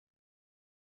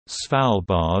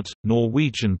Svalbard,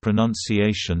 Norwegian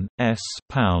pronunciation,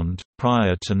 pound,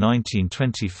 prior to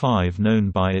 1925 known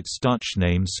by its Dutch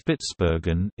name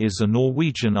Spitsbergen, is a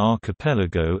Norwegian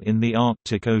archipelago in the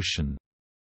Arctic Ocean.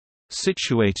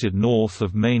 Situated north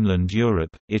of mainland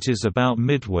Europe, it is about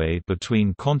midway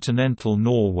between continental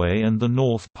Norway and the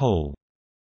North Pole.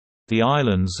 The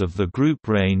islands of the group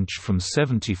range from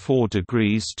 74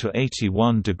 degrees to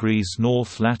 81 degrees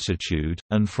north latitude,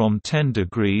 and from 10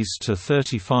 degrees to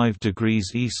 35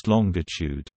 degrees east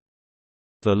longitude.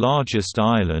 The largest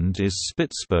island is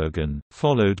Spitsbergen,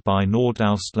 followed by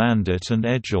Nordaustlandet and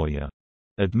Edgeøya.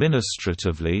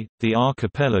 Administratively, the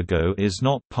archipelago is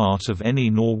not part of any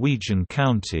Norwegian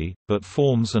county, but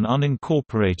forms an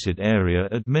unincorporated area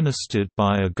administered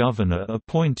by a governor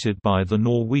appointed by the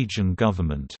Norwegian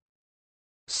government.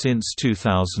 Since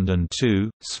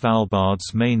 2002,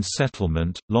 Svalbard's main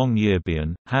settlement,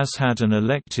 Longyearbyen, has had an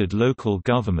elected local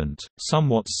government,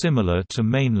 somewhat similar to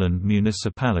mainland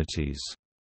municipalities.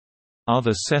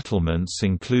 Other settlements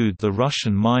include the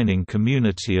Russian mining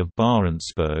community of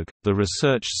Barentsburg, the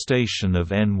research station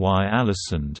of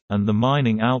Ny-Ålesund, and the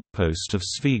mining outpost of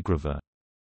Svegrova.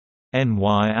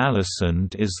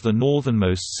 Ny-Ålesund is the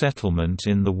northernmost settlement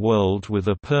in the world with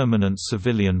a permanent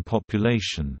civilian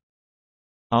population.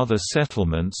 Other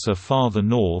settlements are farther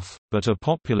north, but are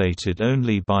populated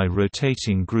only by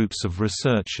rotating groups of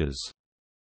researchers.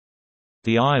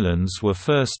 The islands were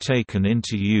first taken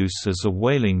into use as a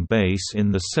whaling base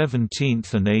in the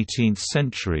 17th and 18th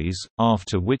centuries,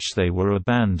 after which they were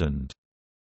abandoned.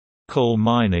 Coal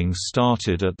mining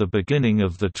started at the beginning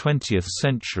of the 20th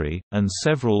century, and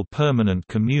several permanent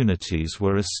communities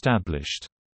were established.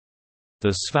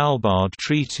 The Svalbard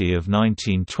Treaty of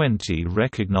 1920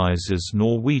 recognizes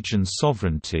Norwegian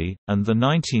sovereignty, and the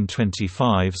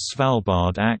 1925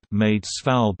 Svalbard Act made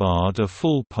Svalbard a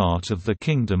full part of the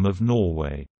Kingdom of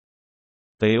Norway.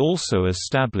 They also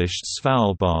established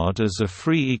Svalbard as a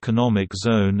free economic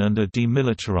zone and a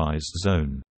demilitarized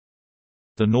zone.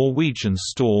 The Norwegian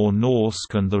Store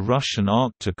Norsk and the Russian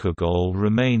Arktikugol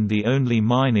remain the only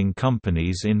mining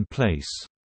companies in place.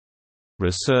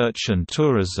 Research and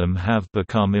tourism have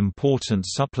become important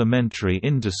supplementary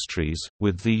industries,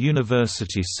 with the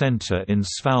University Centre in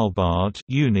Svalbard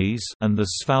 (UNIS) and the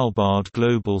Svalbard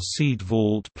Global Seed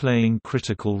Vault playing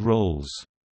critical roles.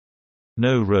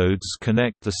 No roads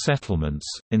connect the settlements,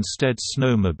 instead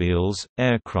snowmobiles,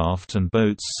 aircraft and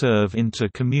boats serve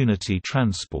inter-community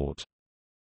transport.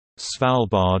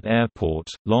 Svalbard Airport,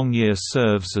 Longyear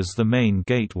serves as the main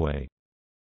gateway.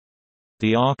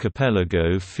 The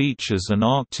archipelago features an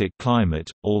Arctic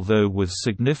climate, although with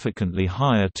significantly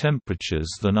higher temperatures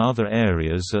than other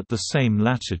areas at the same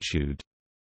latitude.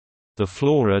 The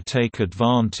flora take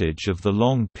advantage of the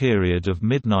long period of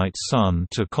midnight sun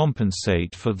to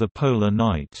compensate for the polar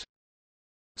night.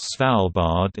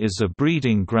 Svalbard is a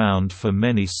breeding ground for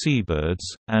many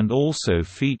seabirds, and also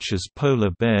features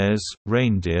polar bears,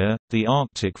 reindeer, the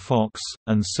Arctic fox,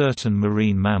 and certain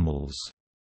marine mammals.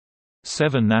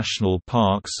 7 national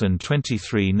parks and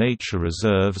 23 nature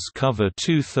reserves cover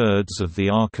 2/3 of the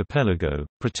archipelago,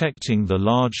 protecting the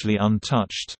largely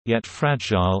untouched, yet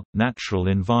fragile, natural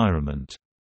environment.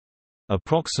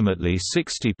 Approximately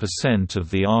 60%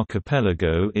 of the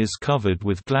archipelago is covered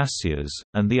with glaciers,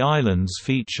 and the islands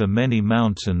feature many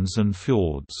mountains and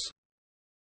fjords.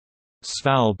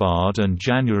 Svalbard and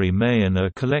January Mayen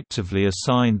are collectively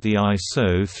assigned the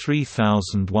ISO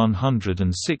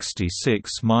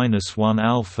 3166-1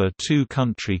 Alpha 2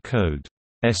 country code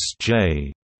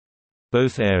 (SJ).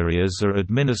 Both areas are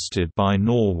administered by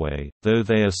Norway, though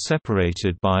they are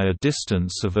separated by a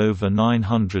distance of over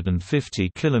 950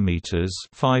 kilometers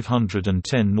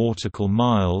 (510 nautical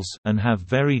miles) and have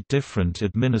very different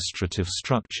administrative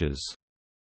structures.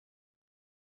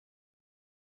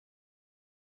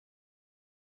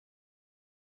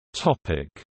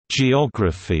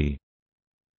 Geography.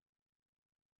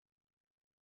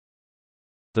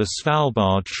 The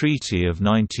Svalbard Treaty of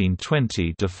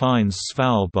 1920 defines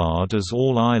Svalbard as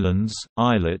all islands,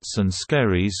 islets and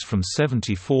skerries from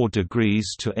 74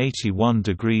 degrees to 81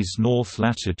 degrees north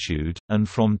latitude, and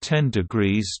from 10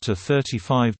 degrees to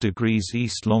 35 degrees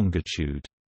east longitude.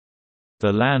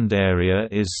 The land area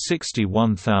is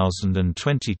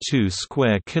 61,022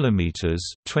 square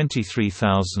kilometers,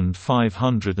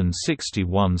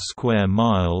 23,561 square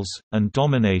miles, and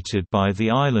dominated by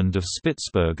the island of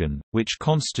Spitsbergen, which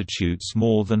constitutes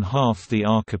more than half the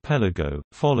archipelago,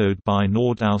 followed by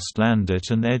Nordaustlandet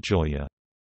and Edgeøya.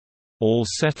 All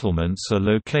settlements are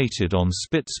located on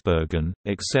Spitsbergen,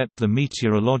 except the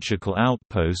meteorological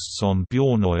outposts on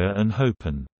Bjørnøya and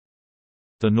Hopen.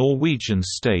 The Norwegian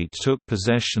state took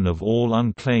possession of all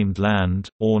unclaimed land,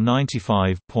 or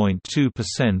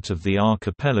 95.2% of the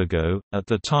archipelago. At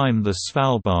the time the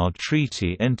Svalbard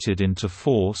Treaty entered into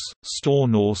force,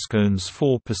 Stornorsk owns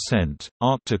 4%,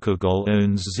 Arktikugol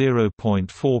owns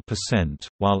 0.4%,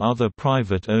 while other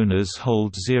private owners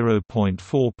hold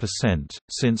 0.4%.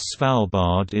 Since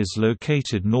Svalbard is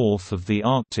located north of the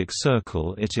Arctic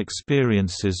Circle, it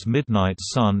experiences midnight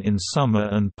sun in summer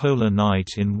and polar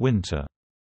night in winter.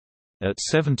 At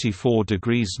 74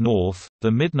 degrees north,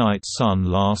 the midnight sun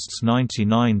lasts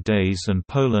 99 days and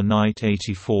polar night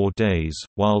 84 days,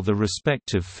 while the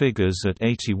respective figures at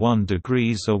 81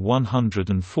 degrees are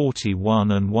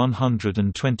 141 and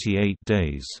 128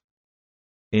 days.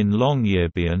 In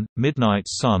Longyearbyen, midnight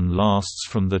sun lasts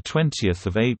from 20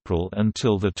 April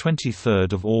until 23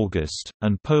 August,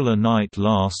 and polar night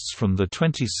lasts from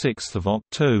 26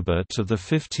 October to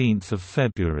 15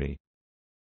 February.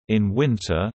 In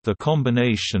winter, the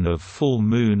combination of full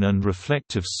moon and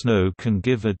reflective snow can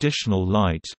give additional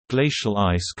light. Glacial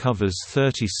ice covers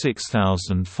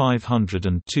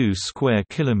 36,502 square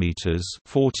kilometers,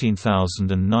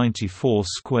 14,094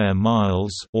 square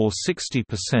miles, or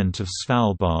 60% of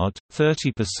Svalbard.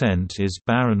 30% is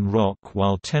barren rock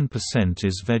while 10%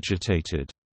 is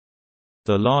vegetated.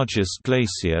 The largest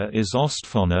glacier is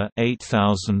Ostfonna,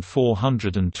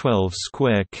 8,412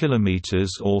 square kilometers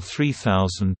or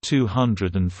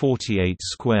 3,248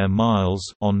 square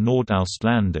miles on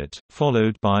Nordaustlandet,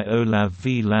 followed by Olav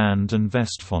V Land and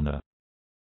Vestfonna.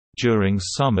 During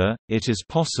summer, it is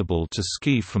possible to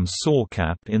ski from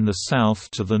Sorkapp in the south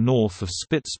to the north of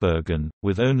Spitsbergen,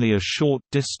 with only a short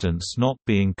distance not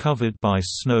being covered by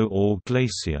snow or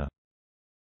glacier.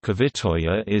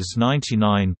 Kvitøya is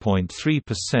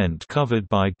 99.3% covered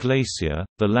by glacier.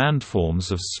 The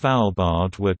landforms of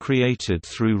Svalbard were created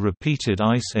through repeated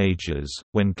ice ages,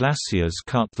 when glaciers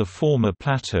cut the former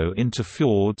plateau into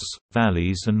fjords,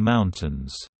 valleys and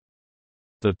mountains.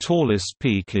 The tallest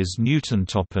peak is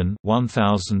Newtontoppen,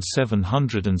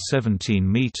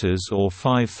 1,717 meters or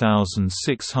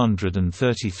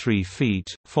 5,633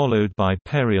 feet, followed by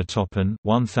Periatoppen,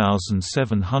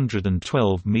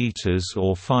 1,712 meters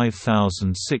or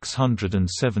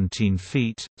 5,617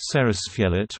 feet,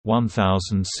 Serrisfjellet,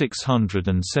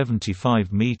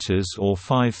 1,675 meters or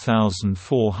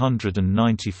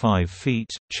 5,495 feet,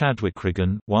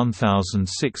 Chadwickriggen,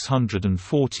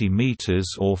 1,640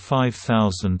 meters or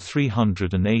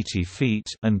 5,380 feet,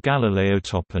 and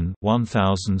Galileotoppen,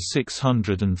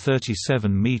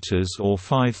 1,637 meters or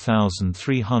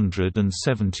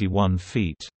 5,371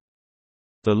 feet.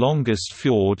 The longest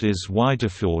fjord is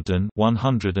Weidefjorden,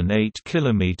 108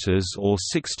 kilometers or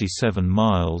 67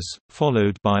 miles,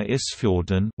 followed by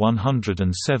Isfjorden,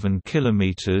 107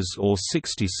 kilometers or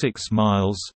 66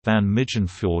 miles, Van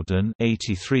Midjenfjorden,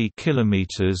 83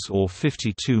 kilometers or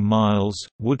 52 miles,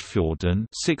 Woodfjorden,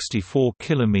 64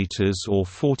 kilometers or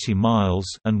 40 miles,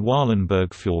 and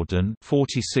Wallenbergfjorden,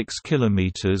 46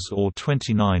 kilometers or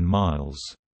 29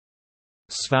 miles.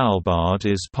 Svalbard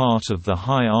is part of the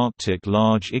High Arctic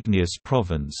Large Igneous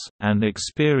Province, and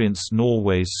experienced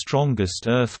Norway's strongest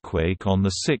earthquake on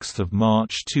 6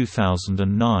 March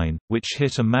 2009, which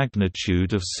hit a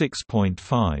magnitude of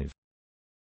 6.5.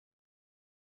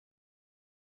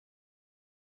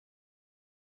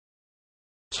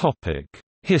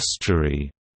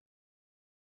 History.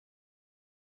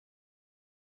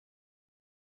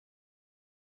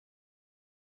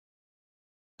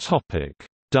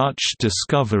 Dutch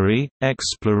discovery,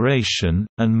 exploration,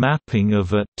 and mapping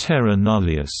of a terra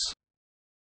nullius.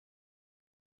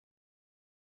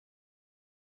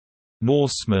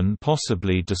 Norsemen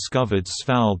possibly discovered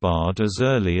Svalbard as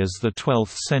early as the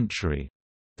 12th century.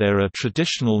 There are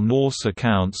traditional Norse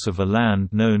accounts of a land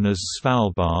known as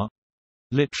Svalbard,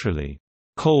 literally,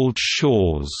 cold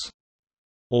shores,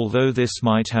 although this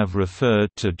might have referred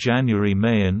to January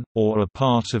Mayen, or a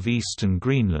part of eastern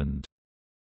Greenland.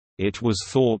 It was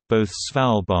thought both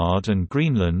Svalbard and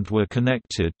Greenland were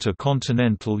connected to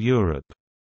continental Europe.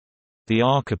 The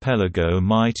archipelago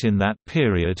might in that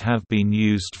period have been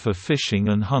used for fishing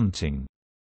and hunting.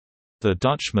 The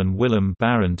Dutchman Willem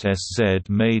Barent SZ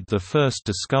made the first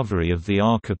discovery of the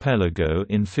archipelago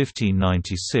in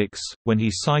 1596, when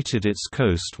he sighted its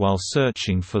coast while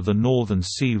searching for the northern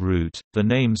sea route. The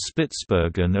name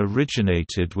Spitsbergen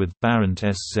originated with Barent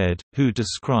SZ, who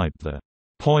described the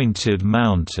pointed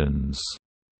mountains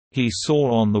he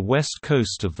saw on the west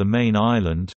coast of the main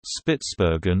island,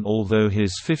 Spitsbergen, although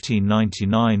his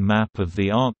 1599 map of the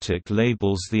Arctic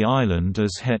labels the island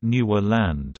as Het Nieuwe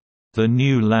Land, the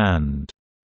new land.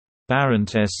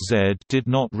 Barent SZ did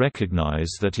not recognize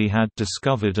that he had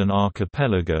discovered an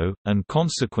archipelago, and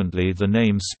consequently the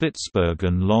name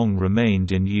Spitsbergen long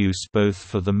remained in use both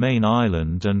for the main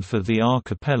island and for the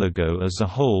archipelago as a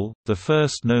whole. The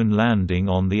first known landing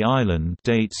on the island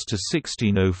dates to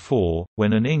 1604,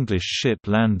 when an English ship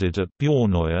landed at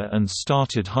Bjornøya and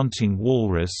started hunting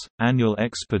walrus. Annual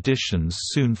expeditions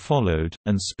soon followed,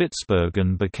 and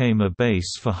Spitsbergen became a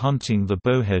base for hunting the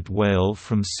bowhead whale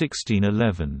from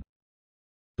 1611.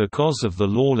 Because of the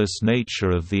lawless nature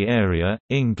of the area,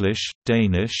 English,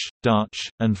 Danish, Dutch,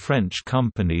 and French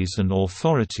companies and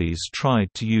authorities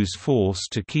tried to use force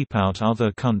to keep out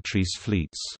other countries'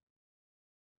 fleets.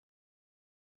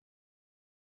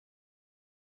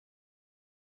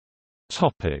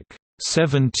 Topic: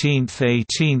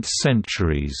 17th–18th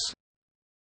centuries.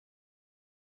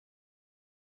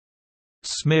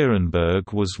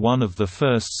 Smeerenburg was one of the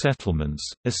first settlements,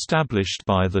 established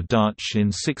by the Dutch in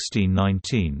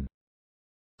 1619.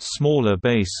 Smaller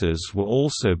bases were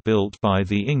also built by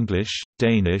the English,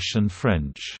 Danish and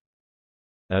French.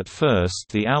 At first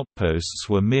the outposts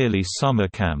were merely summer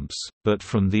camps, but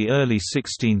from the early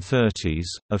 1630s,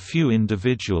 a few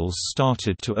individuals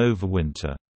started to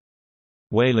overwinter.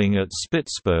 Whaling at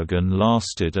Spitsbergen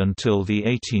lasted until the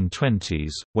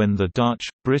 1820s, when the Dutch,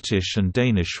 British and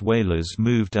Danish whalers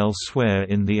moved elsewhere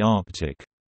in the Arctic.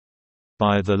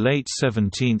 By the late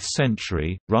 17th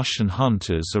century, Russian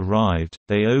hunters arrived.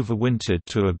 They overwintered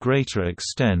to a greater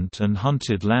extent and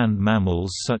hunted land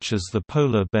mammals such as the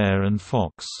polar bear and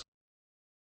fox.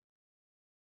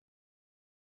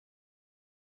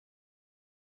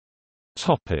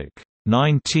 Topic: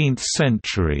 19th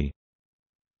century.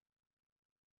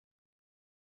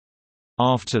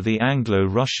 After the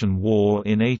Anglo-Russian War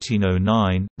in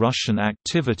 1809, Russian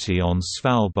activity on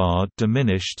Svalbard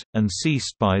diminished, and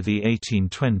ceased by the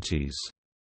 1820s.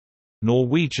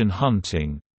 Norwegian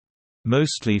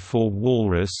hunting—mostly for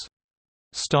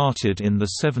walrus—started in the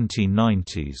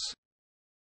 1790s.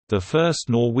 The first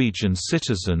Norwegian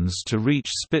citizens to reach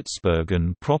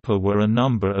Spitsbergen proper were a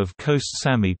number of Coast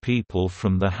Sami people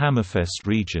from the Hammerfest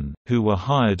region, who were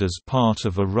hired as part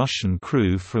of a Russian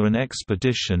crew for an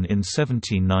expedition in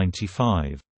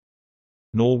 1795.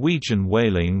 Norwegian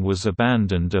whaling was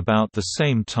abandoned about the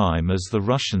same time as the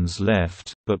Russians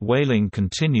left, but whaling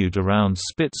continued around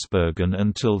Spitsbergen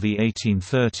until the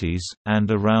 1830s, and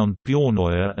around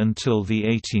Bjornøya until the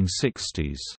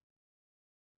 1860s.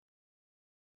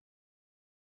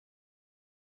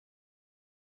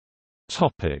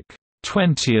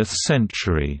 20th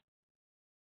century.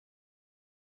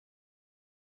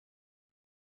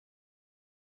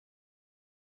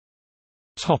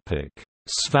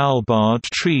 Svalbard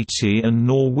Treaty and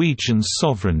Norwegian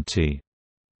sovereignty.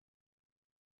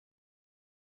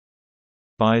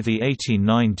 By the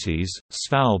 1890s,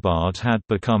 Svalbard had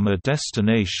become a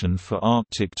destination for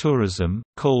Arctic tourism,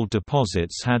 coal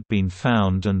deposits had been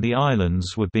found and the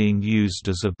islands were being used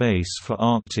as a base for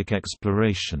Arctic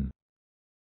exploration.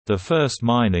 The first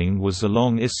mining was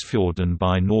along Isfjorden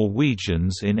by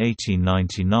Norwegians in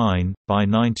 1899. By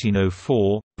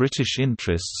 1904, British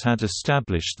interests had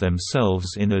established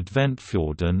themselves in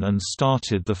Adventfjorden and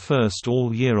started the first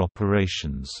all-year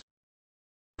operations.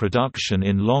 Production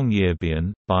in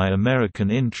Longyearbyen, by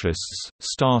American interests,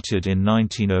 started in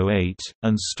 1908,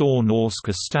 and Store Norsk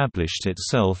established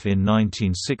itself in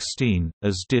 1916,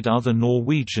 as did other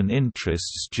Norwegian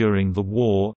interests during the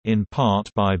war, in part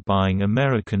by buying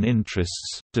American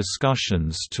interests.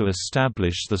 Discussions to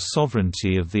establish the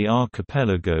sovereignty of the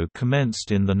archipelago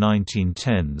commenced in the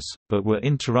 1910s, but were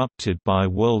interrupted by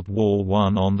World War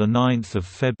I on 9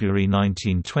 February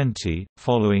 1920,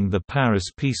 following the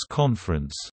Paris Peace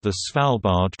Conference. The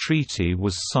Svalbard Treaty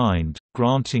was signed,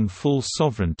 granting full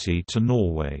sovereignty to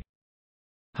Norway.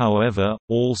 However,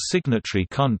 all signatory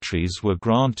countries were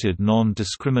granted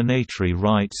non-discriminatory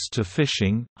rights to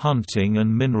fishing, hunting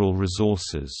and mineral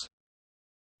resources.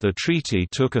 The treaty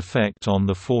took effect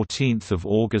on 14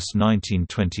 August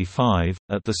 1925,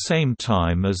 at the same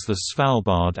time as the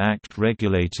Svalbard Act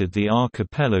regulated the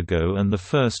archipelago, and the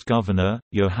first governor,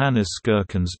 Johannes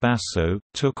Gerkens Basso,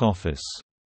 took office.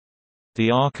 The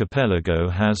archipelago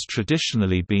has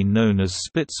traditionally been known as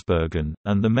Spitsbergen,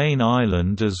 and the main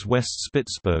island as West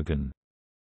Spitsbergen.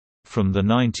 From the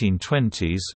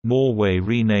 1920s, Norway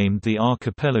renamed the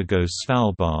archipelago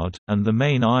Svalbard, and the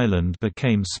main island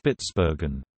became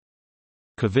Spitsbergen.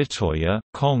 Kvitøya,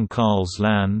 Kong Karls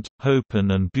Land,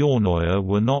 Hopen and Bjornøya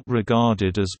were not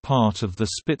regarded as part of the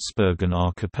Spitsbergen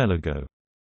archipelago.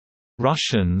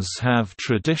 Russians have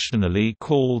traditionally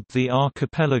called the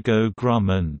archipelago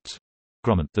Grumant.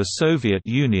 The Soviet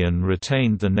Union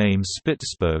retained the name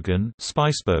Spitsbergen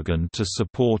to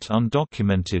support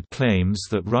undocumented claims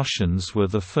that Russians were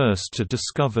the first to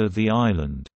discover the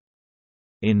island.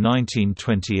 In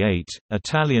 1928,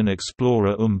 Italian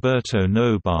explorer Umberto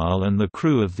Nobile and the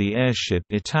crew of the airship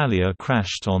Italia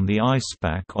crashed on the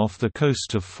icepack off the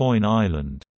coast of Foyne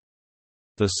Island.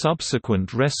 The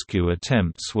subsequent rescue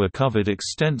attempts were covered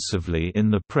extensively in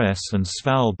the press, and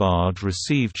Svalbard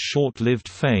received short-lived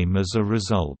fame as a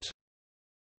result.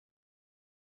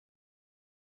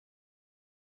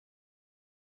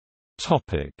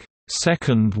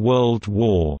 Second World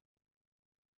War.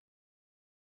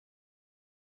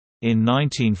 In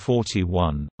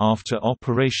 1941, after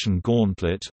Operation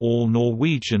Gauntlet, all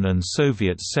Norwegian and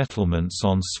Soviet settlements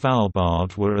on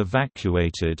Svalbard were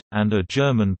evacuated, and a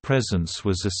German presence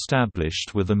was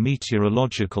established with a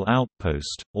meteorological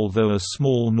outpost, although a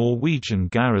small Norwegian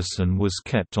garrison was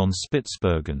kept on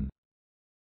Spitsbergen.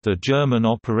 The German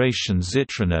Operation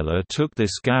Zitronella took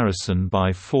this garrison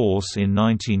by force in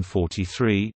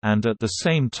 1943, and at the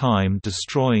same time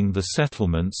destroying the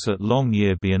settlements at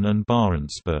Longyearbyen and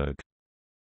Barentsburg.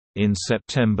 In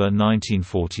September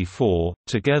 1944,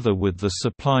 together with the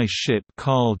supply ship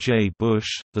Carl J. Bush,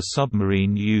 the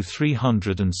submarine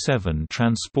U-307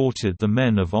 transported the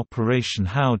men of Operation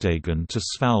Howdagen to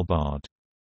Svalbard.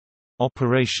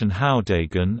 Operation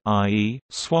Howdagen, i.e.,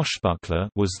 Swashbuckler,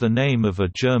 was the name of a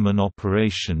German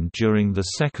operation during the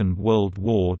Second World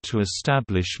War to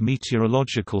establish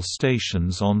meteorological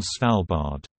stations on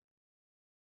Svalbard.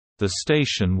 The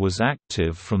station was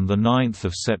active from 9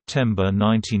 September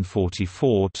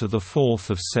 1944 to 4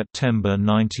 September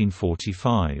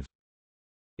 1945.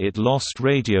 It lost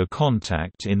radio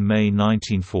contact in May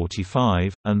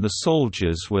 1945, and the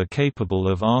soldiers were capable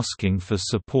of asking for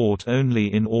support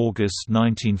only in August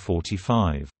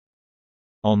 1945.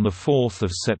 On 4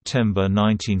 September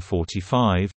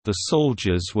 1945, the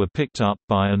soldiers were picked up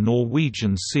by a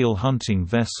Norwegian seal hunting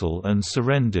vessel and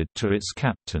surrendered to its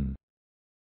captain.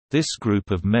 This group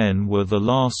of men were the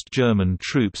last German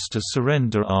troops to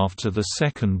surrender after the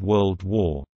Second World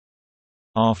War.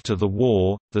 After the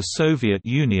war, the Soviet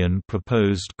Union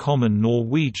proposed common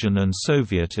Norwegian and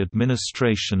Soviet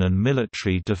administration and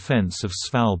military defense of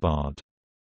Svalbard.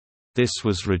 This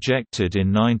was rejected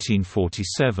in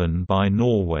 1947 by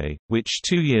Norway, which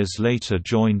 2 years later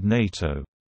joined NATO.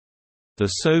 The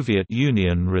Soviet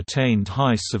Union retained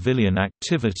high civilian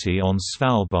activity on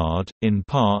Svalbard, in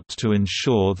part to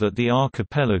ensure that the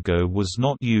archipelago was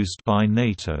not used by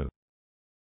NATO.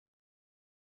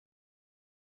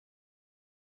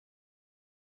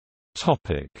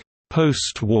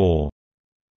 Post-war.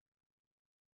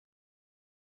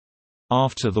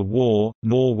 After the war,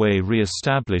 Norway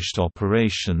re-established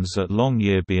operations at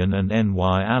Longyearbyen and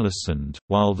Ny-Alesund,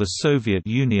 while the Soviet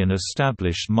Union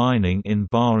established mining in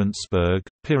Barentsburg,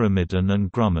 Pyramiden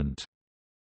and Grumman.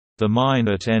 The mine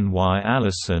at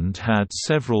Ny-Alesund had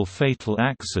several fatal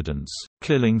accidents,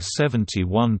 killing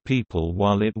 71 people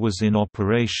while it was in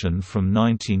operation from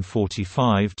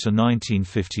 1945 to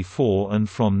 1954 and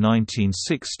from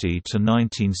 1960 to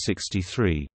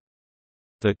 1963.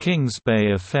 The Kings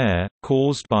Bay affair,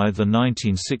 caused by the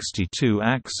 1962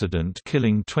 accident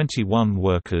killing 21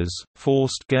 workers,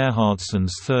 forced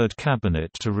Gerhardson's third cabinet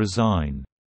to resign.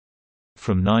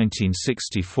 From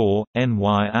 1964,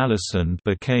 Ny-Alesund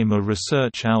became a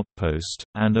research outpost,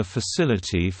 and a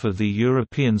facility for the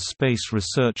European Space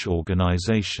Research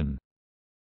Organisation.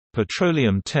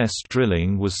 Petroleum test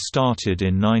drilling was started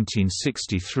in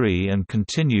 1963 and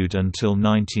continued until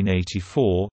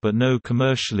 1984, but no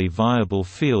commercially viable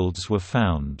fields were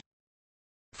found.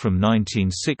 From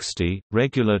 1960,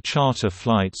 regular charter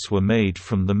flights were made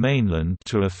from the mainland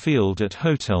to a field at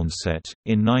Hotelnset.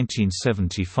 In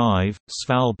 1975,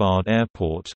 Svalbard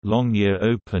Airport, Longyear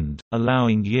opened,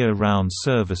 allowing year-round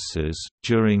services.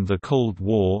 During the Cold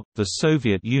War, the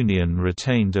Soviet Union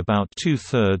retained about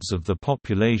two-thirds of the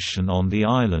population on the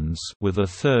islands, with a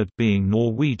third being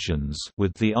Norwegians,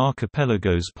 with the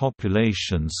archipelago's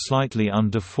population slightly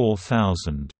under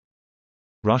 4,000.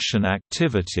 Russian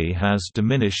activity has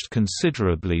diminished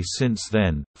considerably since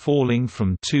then, falling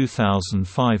from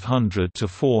 2,500 to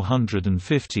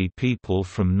 450 people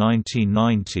from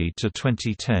 1990 to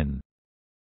 2010.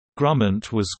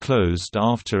 Grumman was closed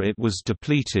after it was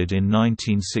depleted in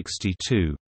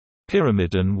 1962.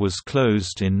 Pyramiden was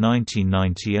closed in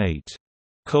 1998.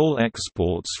 Coal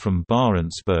exports from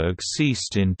Barentsburg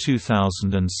ceased in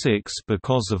 2006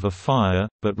 because of a fire,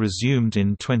 but resumed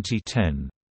in 2010.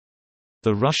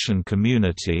 The Russian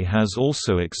community has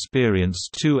also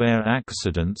experienced 2 air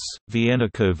accidents,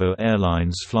 Viennakovo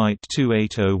Airlines Flight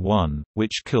 2801,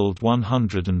 which killed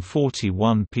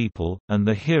 141 people, and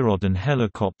the Hirodin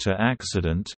helicopter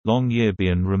accident.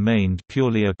 Longyearbyen remained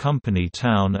purely a company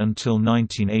town until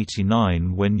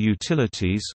 1989, when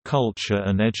utilities, culture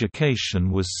and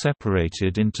education was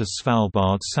separated into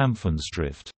Svalbard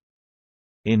Samfundsdrift.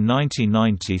 In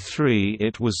 1993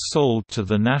 it was sold to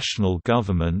the national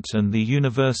government and the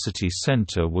university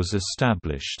center was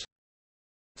established.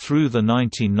 Through the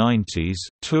 1990s,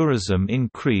 tourism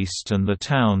increased and the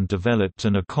town developed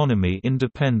an economy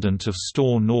independent of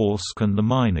Store Norsk and the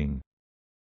mining.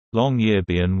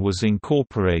 Longyearbyen was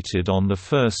incorporated on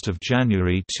 1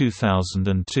 January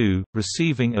 2002,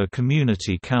 receiving a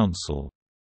community council.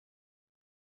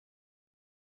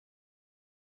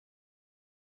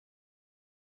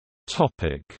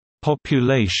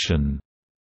 Population.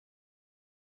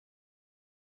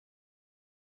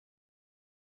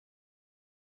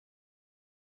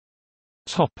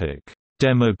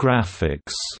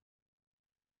 Demographics.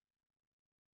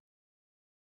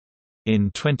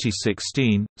 In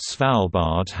 2016,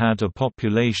 Svalbard had a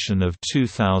population of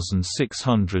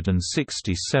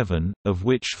 2,667, of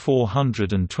which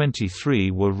 423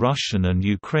 were Russian and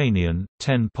Ukrainian,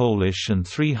 10 Polish and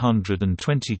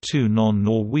 322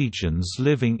 non-Norwegians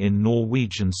living in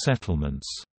Norwegian settlements.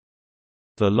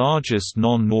 The largest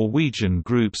non-Norwegian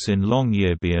groups in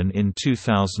Longyearbyen in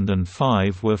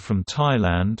 2005 were from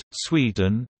Thailand,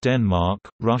 Sweden, Denmark,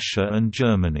 Russia and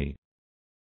Germany.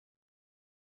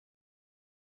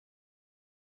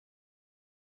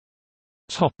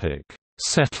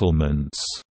 Settlements.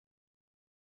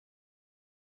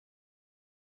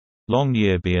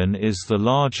 Longyearbyen is the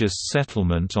largest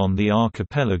settlement on the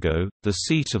archipelago, the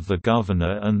seat of the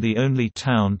governor and the only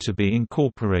town to be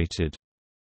incorporated.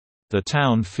 The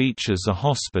town features a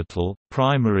hospital,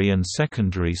 primary and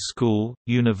secondary school,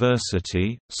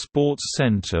 university, sports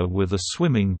center with a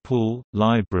swimming pool,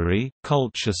 library,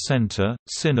 culture center,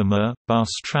 cinema, bus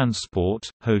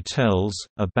transport, hotels,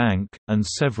 a bank, and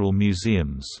several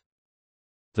museums.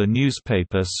 The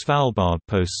newspaper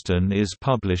Svalbardposten is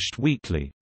published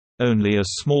weekly. Only a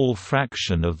small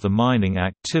fraction of the mining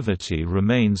activity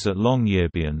remains at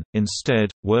Longyearbyen.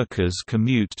 Instead, workers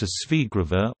commute to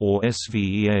Svigruva or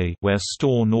Svea, where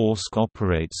Store Norsk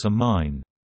operates a mine.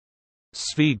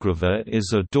 Svigruva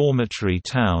is a dormitory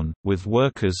town, with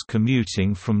workers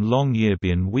commuting from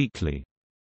Longyearbyen weekly.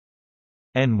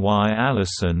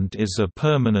 Ny-Alesund is a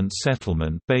permanent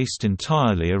settlement based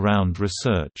entirely around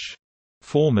research.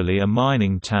 Formerly a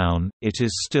mining town, it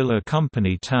is still a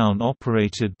company town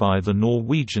operated by the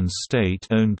Norwegian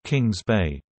state-owned Kings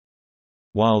Bay.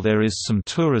 While there is some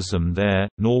tourism there,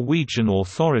 Norwegian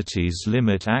authorities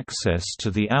limit access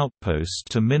to the outpost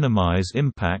to minimize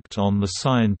impact on the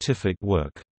scientific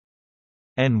work.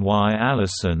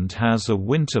 Ny-Alesund has a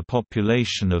winter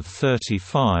population of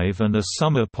 35 and a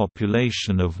summer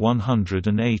population of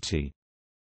 180.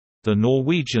 The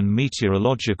Norwegian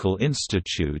Meteorological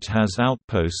Institute has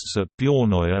outposts at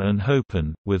Bjornøya and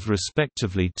Hopen, with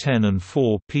respectively 10 and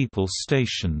 4 people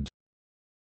stationed.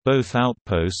 Both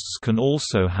outposts can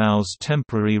also house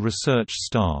temporary research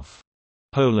staff.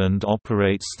 Poland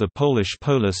operates the Polish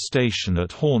Polar Station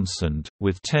at Hornsund,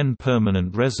 with 10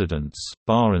 permanent residents.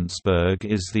 Barentsburg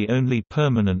is the only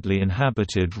permanently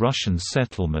inhabited Russian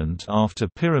settlement after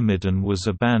Pyramiden was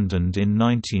abandoned in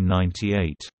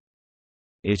 1998.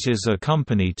 It is a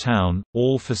company town.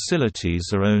 All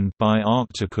facilities are owned by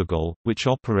Arktikugol, which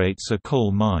operates a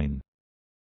coal mine.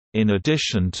 In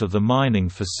addition to the mining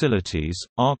facilities,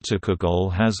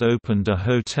 Arktikugol has opened a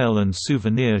hotel and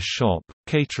souvenir shop,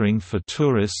 catering for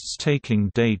tourists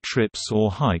taking day trips or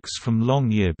hikes from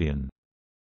Longyearbyen.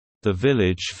 The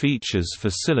village features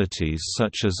facilities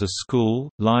such as a school,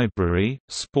 library,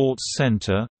 sports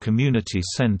center, community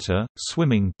center,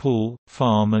 swimming pool,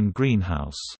 farm and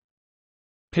greenhouse.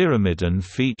 Pyramiden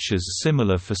features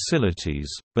similar facilities,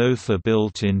 both are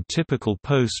built in typical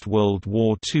post-World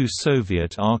War II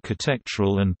Soviet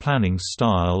architectural and planning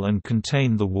style and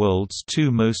contain the world's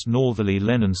 2 most northerly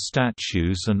Lenin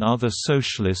statues and other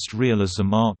socialist realism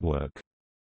artwork.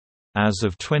 As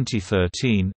of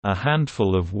 2013, a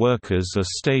handful of workers are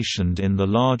stationed in the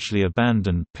largely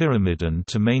abandoned Pyramiden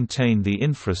to maintain the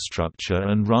infrastructure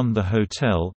and run the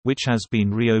hotel, which has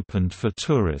been reopened for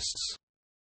tourists.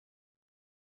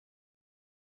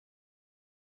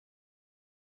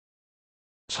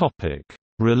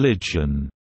 Religion.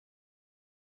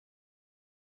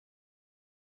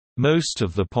 Most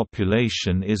of the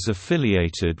population is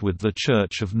affiliated with the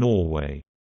Church of Norway.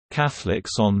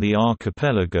 Catholics on the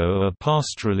archipelago are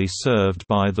pastorally served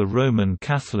by the Roman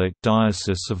Catholic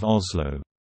Diocese of Oslo.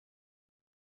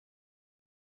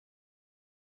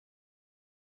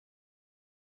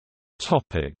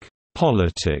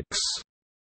 Politics.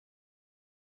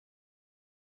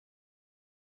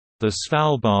 The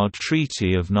Svalbard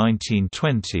Treaty of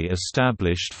 1920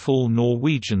 established full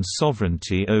Norwegian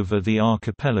sovereignty over the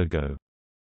archipelago.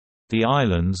 The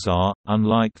islands are,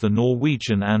 unlike the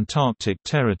Norwegian Antarctic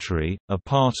Territory, a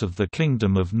part of the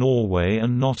Kingdom of Norway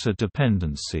and not a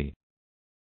dependency.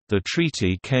 The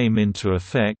treaty came into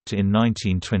effect in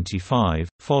 1925,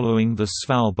 following the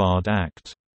Svalbard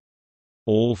Act.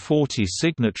 All 40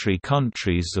 signatory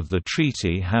countries of the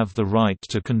treaty have the right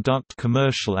to conduct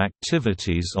commercial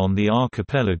activities on the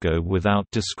archipelago without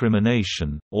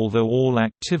discrimination, although all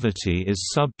activity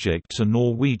is subject to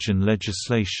Norwegian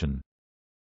legislation.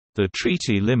 The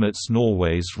treaty limits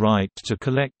Norway's right to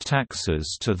collect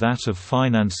taxes to that of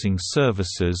financing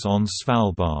services on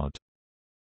Svalbard.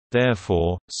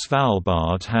 Therefore,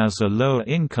 Svalbard has a lower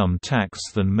income tax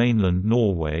than mainland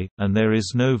Norway, and there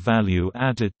is no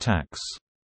value-added tax.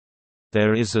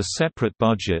 There is a separate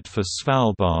budget for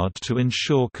Svalbard to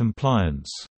ensure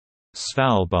compliance.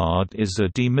 Svalbard is a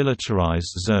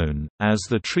demilitarized zone, as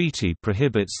the treaty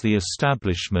prohibits the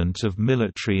establishment of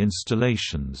military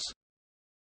installations.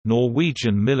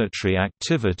 Norwegian military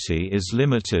activity is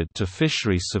limited to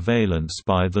fishery surveillance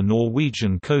by the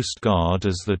Norwegian Coast Guard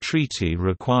as the treaty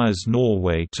requires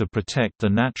Norway to protect the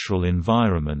natural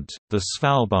environment. The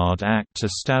Svalbard Act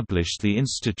established the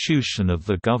institution of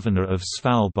the Governor of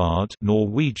Svalbard,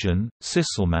 Norwegian,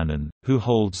 Sysselmannen, who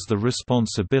holds the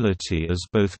responsibility as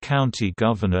both county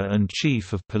governor and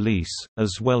chief of police,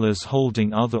 as well as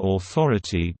holding other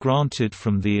authority granted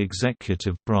from the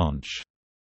executive branch.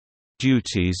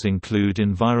 Duties include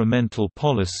environmental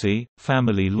policy,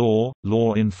 family law,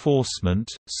 law enforcement,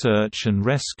 search and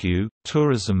rescue,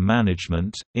 tourism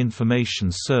management, information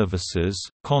services,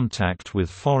 contact with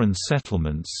foreign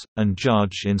settlements, and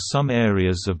judge in some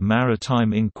areas of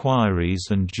maritime inquiries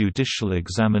and judicial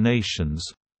examinations,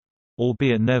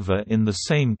 albeit never in the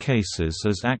same cases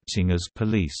as acting as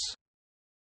police.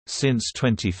 Since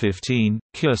 2015,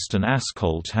 Kirsten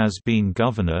Askholt has been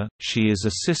governor. She is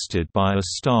assisted by a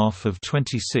staff of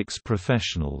 26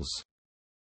 professionals.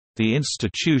 The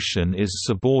institution is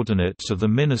subordinate to the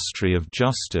Ministry of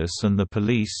Justice and the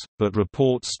police, but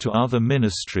reports to other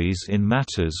ministries in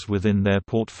matters within their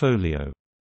portfolio.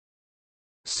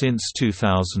 Since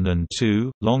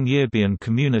 2002, Longyearbyen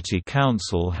Community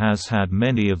Council has had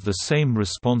many of the same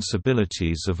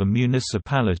responsibilities of a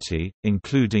municipality,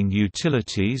 including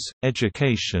utilities,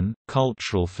 education,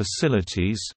 cultural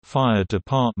facilities, fire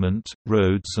department,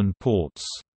 roads and ports.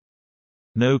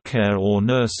 No care or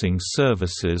nursing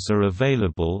services are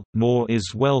available, nor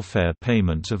is welfare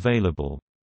payment available.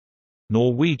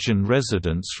 Norwegian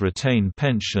residents retain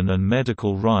pension and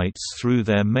medical rights through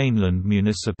their mainland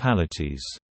municipalities.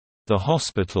 The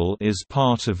hospital is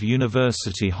part of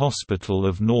University Hospital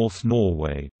of North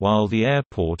Norway, while the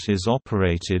airport is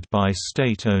operated by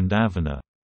state-owned Avinor.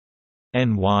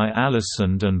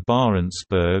 Ny-Ålesund and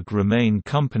Barentsburg remain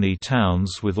company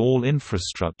towns with all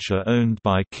infrastructure owned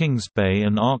by Kings Bay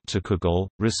and Arktikugol,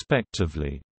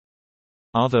 respectively.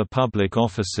 Other public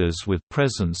offices with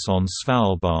presence on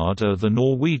Svalbard are the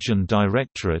Norwegian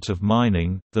Directorate of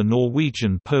Mining, the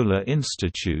Norwegian Polar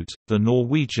Institute, the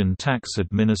Norwegian Tax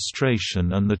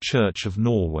Administration and the Church of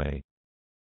Norway.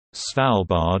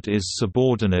 Svalbard is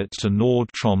subordinate to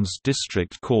Nord-Troms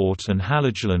District Court and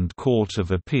Hålogaland Court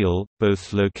of Appeal,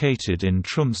 both located in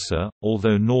Tromsø.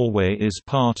 Although Norway is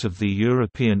part of the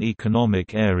European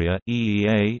Economic Area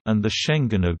 (EEA) and the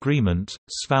Schengen Agreement,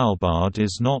 Svalbard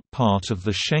is not part of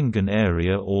the Schengen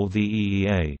Area or the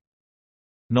EEA.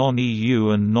 Non-EU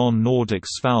and non-Nordic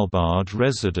Svalbard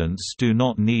residents do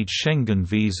not need Schengen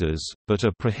visas, but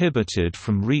are prohibited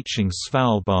from reaching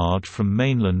Svalbard from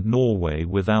mainland Norway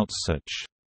without such.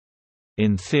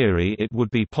 In theory, it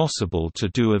would be possible to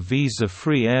do a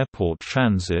visa-free airport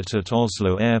transit at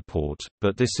Oslo Airport,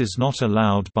 but this is not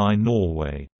allowed by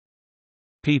Norway.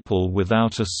 People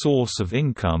without a source of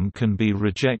income can be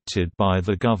rejected by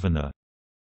the governor.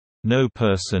 No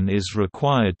person is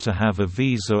required to have a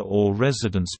visa or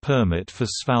residence permit for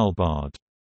Svalbard.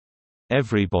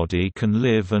 Everybody can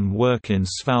live and work in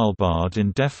Svalbard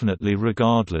indefinitely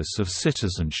regardless of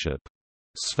citizenship.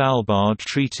 Svalbard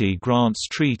Treaty grants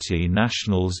treaty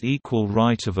nationals equal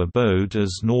right of abode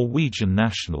as Norwegian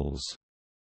nationals.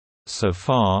 So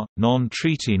far,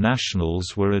 non-treaty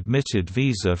nationals were admitted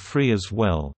visa-free as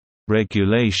well.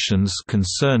 Regulations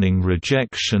concerning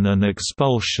rejection and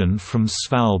expulsion from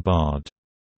Svalbard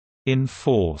In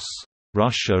force.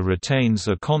 Russia retains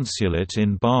a consulate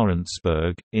in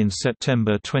Barentsburg. In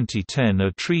September 2010,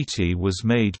 a treaty was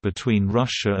made between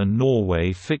Russia and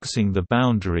Norway fixing the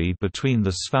boundary between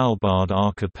the Svalbard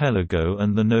archipelago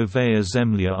and the Novaya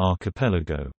Zemlya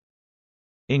archipelago.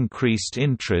 Increased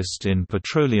interest in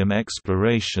petroleum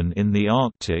exploration in the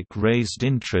Arctic raised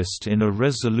interest in a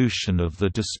resolution of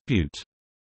the dispute.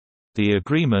 The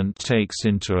agreement takes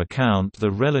into account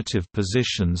the relative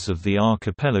positions of the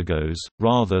archipelagos,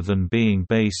 rather than being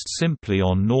based simply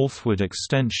on northward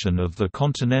extension of the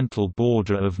continental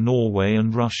border of Norway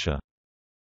and Russia.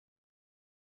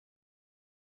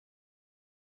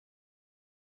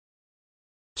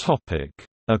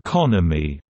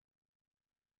 Economy.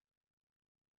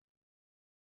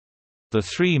 The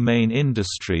three main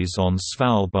industries on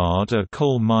Svalbard are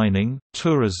coal mining,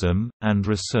 tourism, and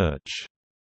research.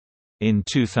 In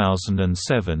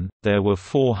 2007, there were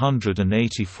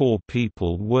 484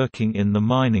 people working in the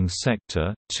mining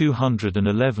sector,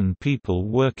 211 people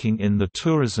working in the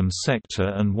tourism sector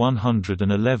and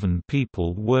 111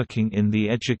 people working in the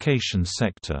education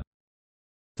sector.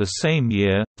 The same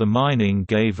year, the mining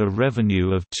gave a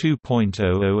revenue of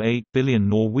 2.008 billion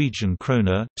Norwegian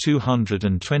kroner,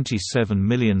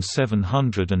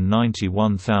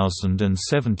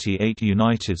 227,791,078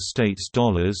 United States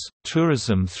dollars,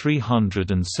 tourism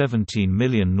 317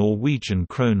 million Norwegian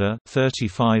kroner,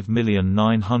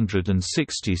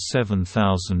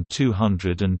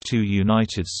 35,967,202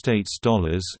 United States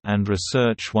dollars, and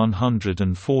research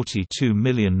 142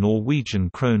 million Norwegian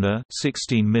kroner,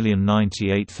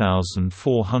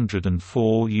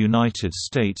 16,098,404 United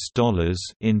States dollars.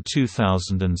 In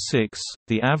 2006,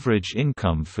 the average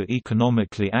income for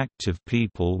economically active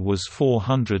people was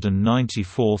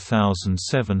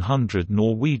 494,700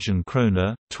 Norwegian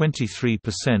kroner,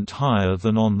 23% higher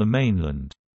than on the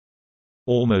mainland.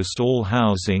 Almost all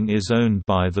housing is owned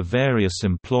by the various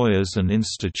employers and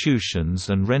institutions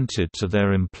and rented to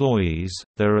their employees.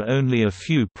 There are only a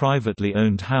few privately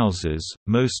owned houses,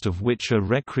 most of which are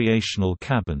recreational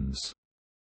cabins.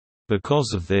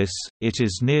 Because of this, it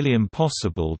is nearly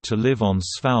impossible to live on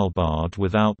Svalbard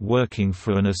without working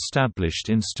for an established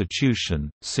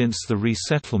institution. Since the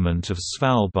resettlement of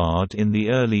Svalbard in the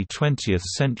early 20th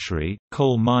century,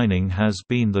 coal mining has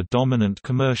been the dominant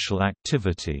commercial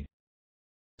activity.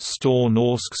 Store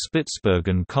Norsk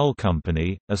Spitsbergen Coal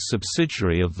Company, a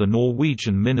subsidiary of the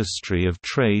Norwegian Ministry of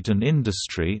Trade and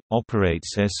Industry,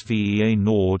 operates SVEA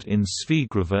Nord in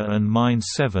Svigruva and Mine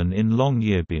 7 in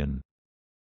Longyearbyen.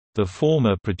 The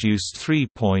former produced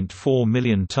 3.4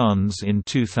 million tons in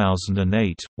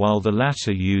 2008, while the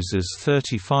latter uses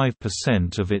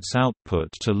 35% of its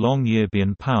output to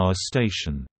Longyearbyen Power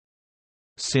Station.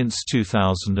 Since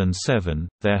 2007,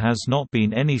 there has not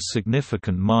been any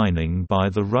significant mining by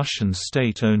the Russian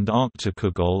state-owned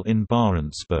Arktikugol in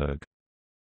Barentsburg.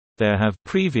 There have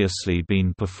previously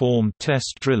been performed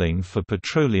test drilling for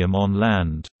petroleum on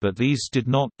land, but these did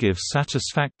not give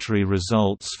satisfactory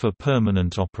results for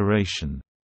permanent operation.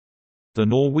 The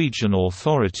Norwegian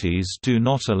authorities do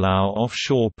not allow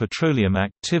offshore petroleum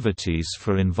activities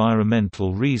for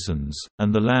environmental reasons,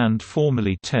 and the land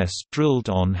formerly test drilled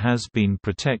on has been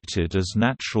protected as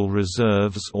natural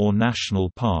reserves or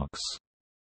national parks.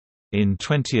 In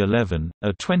 2011,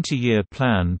 a 20-year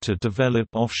plan to develop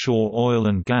offshore oil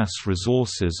and gas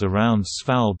resources around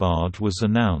Svalbard was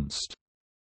announced.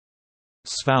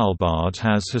 Svalbard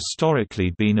has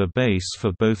historically been a base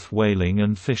for both whaling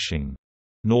and fishing.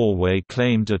 Norway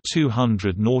claimed a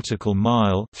 200 nautical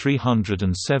mile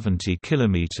 (370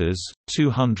 kilometers,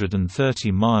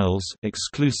 230 miles)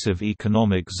 exclusive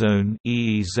economic zone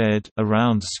 (EEZ)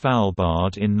 around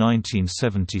Svalbard in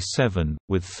 1977,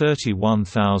 with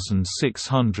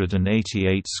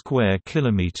 31,688 square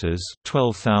kilometers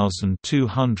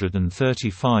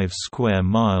 (12,235 square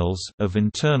miles) of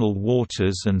internal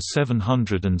waters and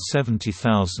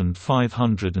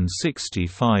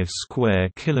 770,565 square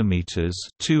kilometers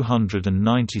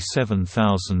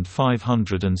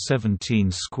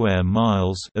 (297,517 square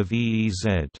miles) of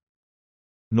EEZ.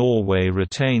 Norway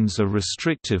retains a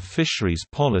restrictive fisheries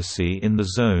policy in the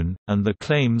zone, and the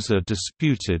claims are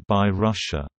disputed by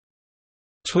Russia.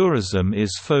 Tourism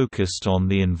is focused on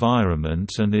the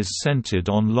environment and is centered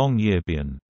on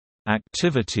Longyearbyen.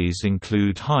 Activities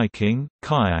include hiking,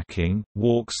 kayaking,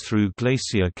 walks through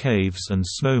glacier caves and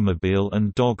snowmobile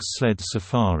and dog sled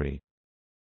safari.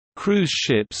 Cruise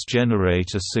ships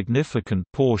generate a significant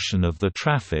portion of the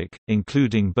traffic,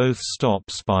 including both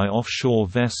stops by offshore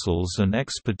vessels and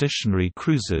expeditionary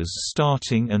cruises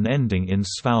starting and ending in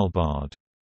Svalbard.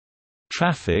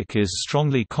 Traffic is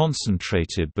strongly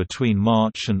concentrated between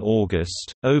March and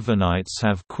August. Overnights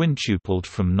have quintupled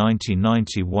from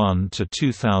 1991 to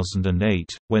 2008,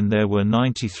 when there were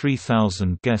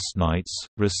 93,000 guest nights.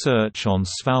 Research on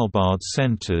Svalbard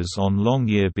centers on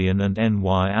Longyearbyen and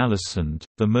Ny-Ålesund,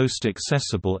 the most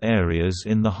accessible areas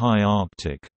in the high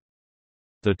Arctic.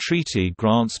 The treaty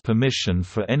grants permission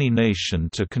for any nation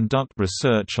to conduct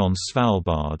research on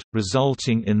Svalbard,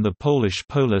 resulting in the Polish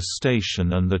Polar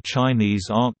Station and the Chinese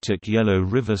Arctic Yellow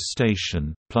River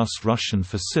Station, plus Russian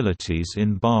facilities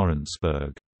in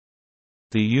Barentsburg.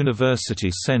 The University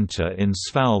Center in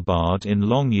Svalbard in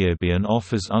Longyearbyen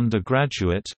offers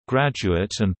undergraduate,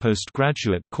 graduate and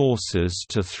postgraduate courses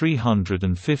to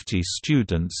 350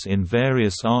 students in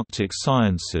various Arctic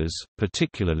sciences,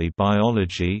 particularly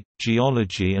biology,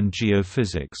 geology and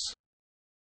geophysics.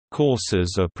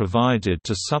 Courses are provided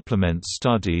to supplement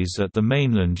studies at the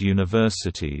mainland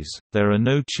universities. There are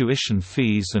no tuition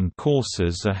fees and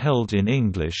courses are held in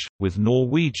English, with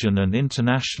Norwegian and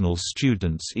international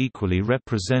students equally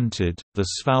represented. The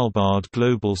Svalbard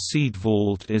Global Seed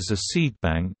Vault is a seed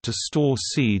bank to store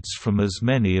seeds from as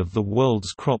many of the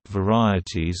world's crop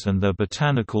varieties and their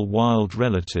botanical wild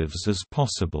relatives as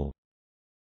possible.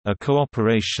 A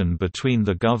cooperation between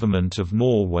the Government of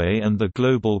Norway and the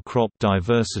Global Crop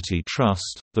Diversity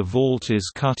Trust, the vault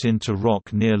is cut into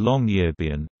rock near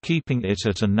Longyearbyen, keeping it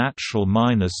at a natural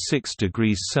 -6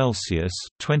 degrees Celsius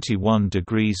 (21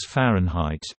 degrees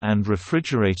Fahrenheit) and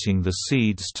refrigerating the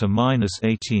seeds to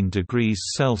 -18 degrees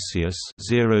Celsius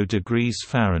 (0 degrees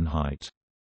Fahrenheit).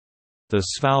 The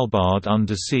Svalbard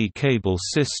Undersea Cable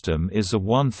System is a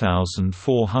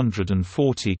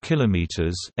 1,440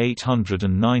 km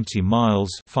 (890 miles)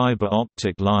 fiber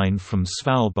optic line from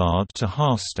Svalbard to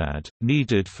Harstad,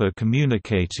 needed for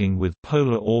communicating with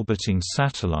polar orbiting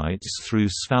satellites through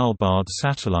Svalbard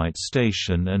Satellite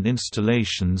Station and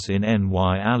installations in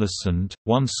Ny-Ålesund.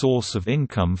 One source of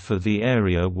income for the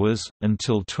area was,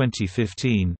 until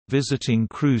 2015, visiting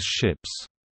cruise ships.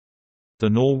 The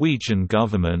Norwegian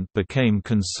government became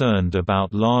concerned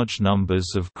about large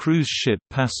numbers of cruise ship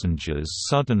passengers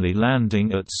suddenly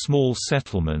landing at small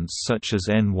settlements such as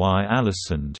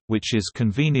Ny-Ålesund, which is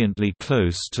conveniently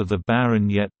close to the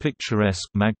barren yet picturesque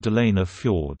Magdalena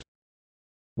Fjord.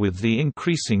 With the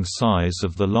increasing size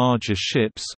of the larger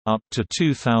ships, up to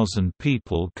 2,000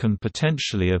 people can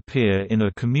potentially appear in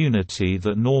a community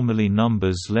that normally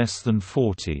numbers less than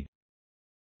 40.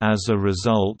 As a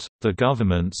result, the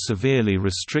government severely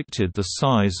restricted the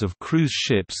size of cruise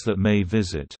ships that may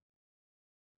visit.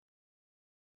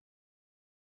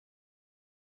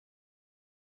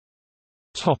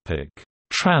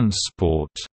 Transport.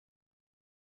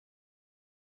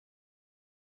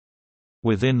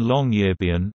 Within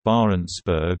Longyearbyen,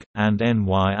 Barentsburg, and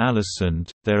Ny-Ålesund,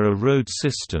 there are road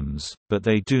systems, but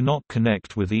they do not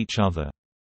connect with each other.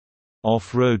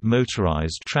 Off-road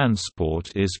motorized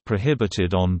transport is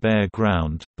prohibited on bare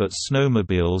ground, but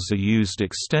snowmobiles are used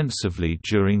extensively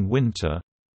during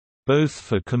winter—both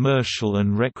for commercial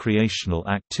and recreational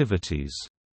activities.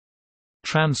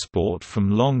 Transport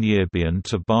from Longyearbyen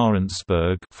to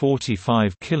Barentsburg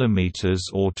 45 km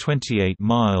or 28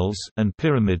 miles and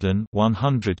Pyramiden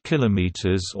 100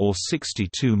 km or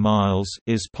 62 miles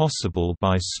is possible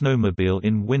by snowmobile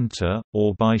in winter,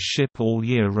 or by ship all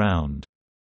year round.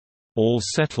 All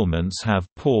settlements have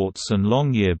ports and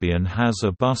Longyearbyen has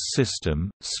a bus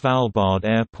system. Svalbard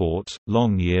Airport,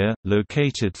 Longyear,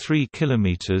 located 3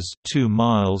 km (2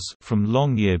 miles) from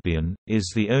Longyearbyen, is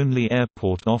the only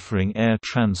airport offering air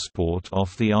transport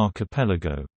off the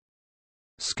archipelago.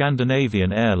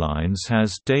 Scandinavian Airlines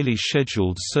has daily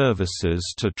scheduled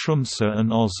services to Tromsø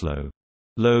and Oslo.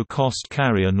 Low-cost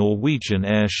carrier Norwegian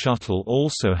Air Shuttle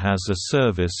also has a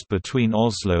service between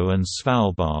Oslo and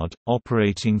Svalbard,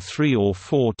 operating 3 or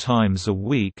 4 times a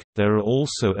week. There are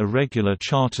also irregular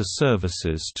charter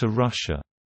services to Russia.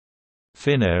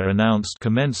 Finnair announced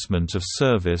commencement of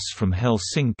service from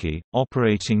Helsinki,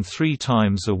 operating 3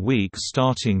 times a week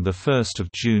starting 1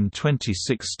 June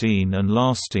 2016 and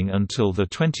lasting until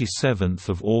 27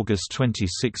 August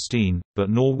 2016, but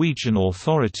Norwegian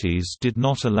authorities did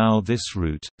not allow this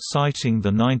route, citing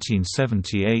the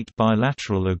 1978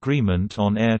 bilateral agreement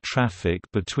on air traffic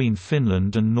between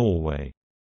Finland and Norway.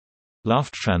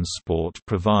 Lufttransport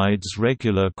provides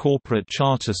regular corporate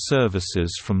charter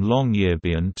services from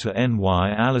Longyearbyen to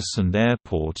Ny-Ålesund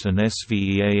Airport and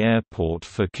Svea Airport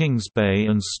for Kings Bay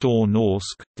and Store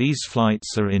Norsk. These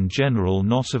flights are in general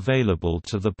not available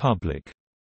to the public.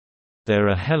 There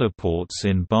are heliports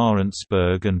in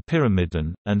Barentsburg and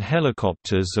Pyramiden, and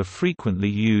helicopters are frequently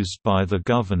used by the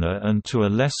governor and to a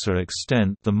lesser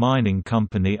extent the mining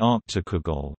company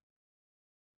Arktikugol.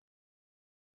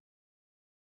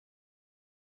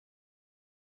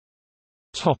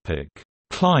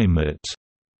 Climate.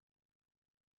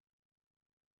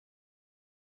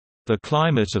 The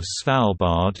climate of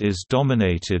Svalbard is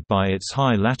dominated by its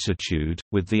high latitude,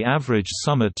 with the average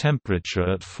summer temperature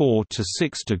at 4 to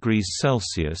 6 degrees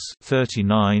Celsius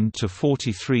 (39 to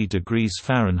 43 degrees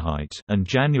Fahrenheit) and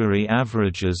January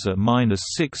averages at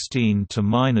 -16 to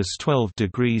 -12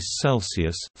 degrees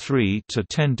Celsius (3 to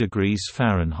 10 degrees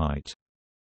Fahrenheit).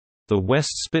 The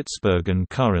West Spitsbergen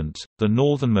Current, the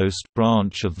northernmost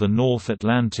branch of the North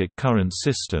Atlantic Current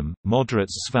system,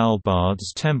 moderates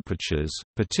Svalbard's temperatures,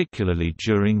 particularly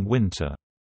during winter.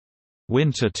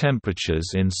 Winter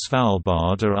temperatures in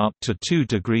Svalbard are up to 2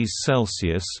 degrees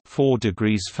Celsius (4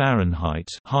 degrees Fahrenheit)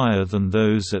 higher than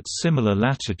those at similar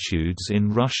latitudes in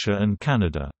Russia and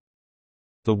Canada.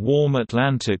 The warm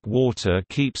Atlantic water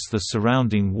keeps the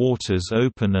surrounding waters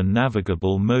open and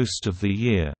navigable most of the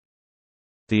year.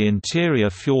 The interior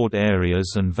fjord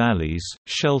areas and valleys,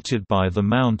 sheltered by the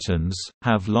mountains,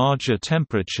 have larger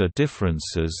temperature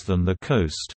differences than the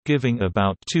coast, giving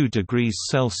about 2 degrees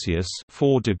Celsius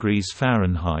 (4 degrees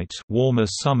Fahrenheit) warmer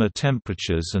summer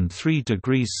temperatures and 3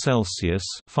 degrees Celsius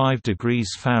 (5 degrees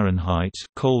Fahrenheit)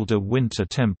 colder winter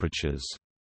temperatures.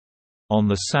 On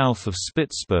the south of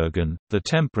Spitsbergen, the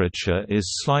temperature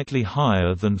is slightly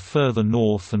higher than further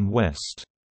north and west.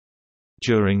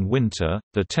 During winter,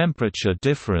 the temperature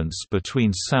difference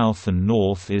between south and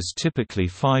north is typically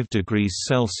 5 degrees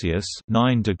Celsius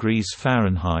 (9 degrees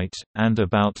Fahrenheit) and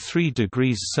about 3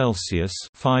 degrees Celsius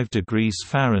 (5 degrees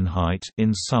Fahrenheit)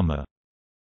 in summer.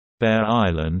 Bear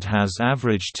Island has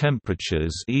average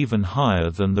temperatures even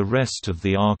higher than the rest of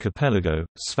the archipelago.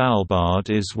 Svalbard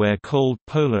is where cold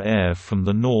polar air from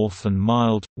the north and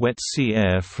mild, wet sea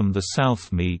air from the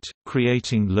south meet,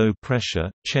 creating low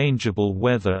pressure, changeable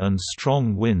weather, and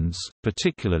strong winds,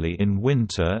 particularly in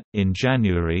winter. In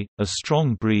January, a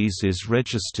strong breeze is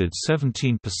registered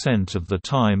 17% of the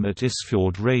time at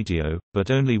Isfjord Radio, but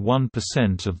only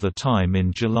 1% of the time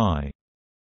in July.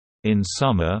 In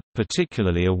summer,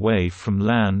 particularly away from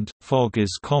land, fog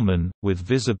is common, with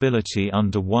visibility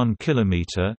under 1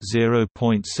 km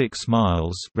 (0.6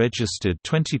 miles) registered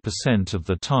 20% of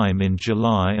the time in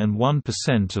July and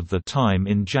 1% of the time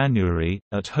in January,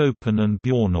 at Hopen and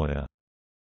Bjornøya.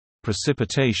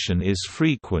 Precipitation is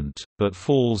frequent, but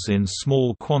falls in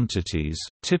small quantities,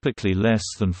 typically less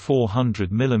than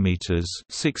 400 mm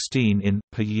 (16 in)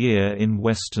 per year in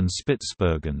western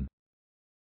Spitsbergen.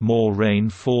 More rain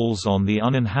falls on the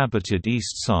uninhabited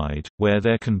east side, where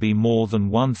there can be more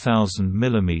than 1,000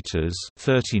 mm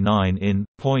 (39 in).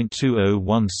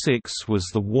 2016 was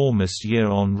the warmest year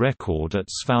on record at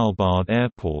Svalbard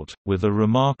Airport, with a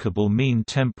remarkable mean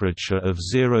temperature of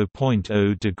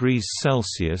 0.0 degrees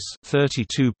Celsius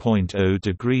 (32.0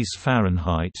 degrees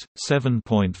Fahrenheit),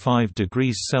 7.5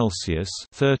 degrees Celsius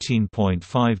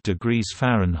 (13.5 degrees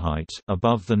Fahrenheit)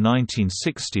 above the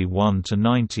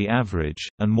 1961–90 average,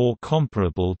 and more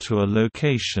comparable to a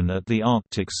location at the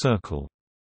Arctic Circle.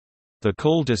 The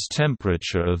coldest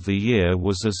temperature of the year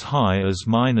was as high as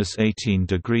 -18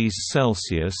 degrees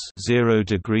Celsius (0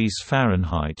 degrees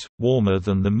Fahrenheit), warmer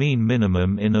than the mean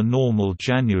minimum in a normal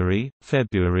January,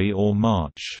 February or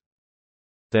March.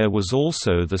 There was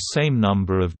also the same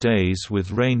number of days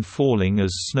with rain falling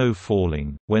as snow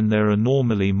falling, when there are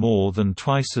normally more than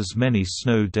twice as many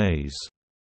snow days.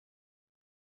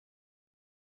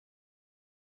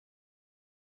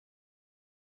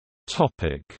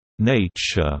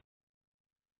 Nature.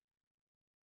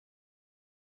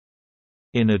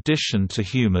 In addition to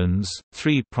humans,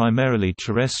 3 primarily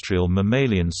terrestrial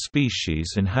mammalian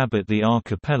species inhabit the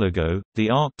archipelago: the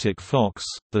Arctic fox,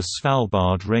 the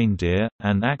Svalbard reindeer,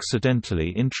 and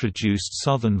accidentally introduced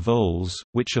southern voles,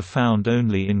 which are found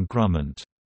only in Grumman.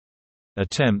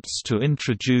 Attempts to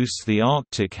introduce the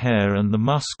Arctic hare and the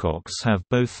muskox have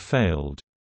both failed.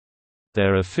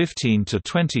 There are 15 to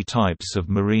 20 types of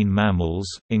marine mammals,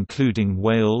 including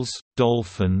whales,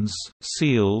 dolphins,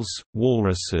 seals,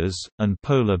 walruses, and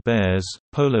polar bears.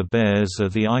 Polar bears are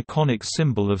the iconic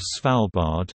symbol of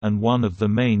Svalbard, and one of the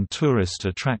main tourist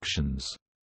attractions.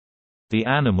 The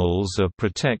animals are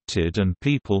protected, and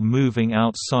people moving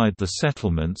outside the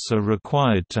settlements are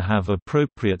required to have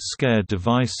appropriate scare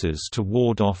devices to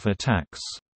ward off attacks.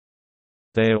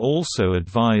 They are also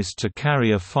advised to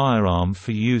carry a firearm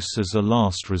for use as a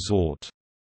last resort.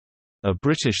 A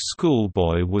British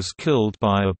schoolboy was killed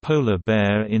by a polar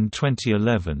bear in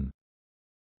 2011.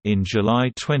 In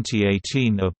July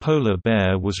 2018, a polar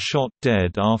bear was shot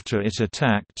dead after it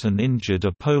attacked and injured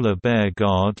a polar bear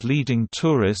guard leading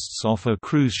tourists off a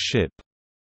cruise ship.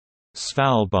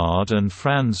 Svalbard and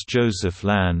Franz Josef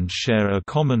Land share a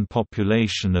common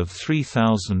population of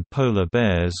 3,000 polar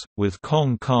bears, with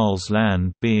Kong Karls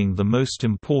Land being the most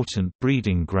important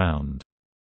breeding ground.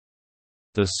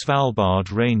 The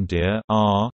Svalbard reindeer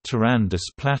R. Tyrandus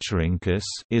platyrhynchus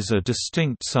is a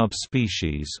distinct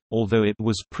subspecies. Although it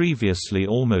was previously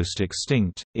almost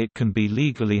extinct, it can be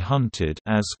legally hunted,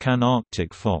 as can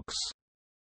Arctic fox.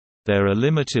 There are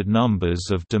limited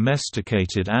numbers of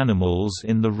domesticated animals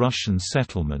in the Russian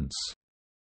settlements.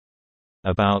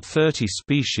 About 30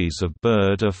 species of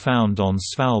bird are found on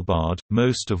Svalbard,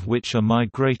 most of which are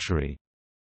migratory.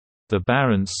 The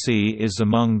Barents Sea is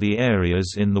among the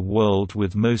areas in the world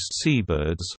with most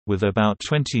seabirds, with about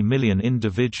 20 million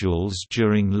individuals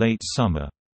during late summer.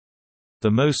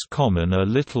 The most common are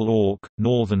little auk,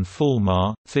 northern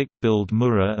fulmar, thick-billed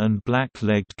murre and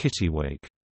black-legged kittiwake.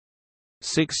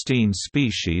 16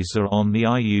 species are on the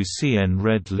IUCN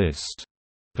Red List.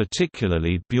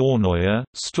 Particularly Bjornøya,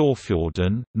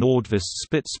 Storfjorden,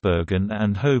 Nordvest-Spitsbergen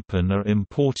and Hopen are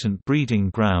important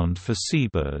breeding ground for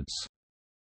seabirds.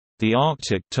 The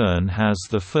Arctic tern has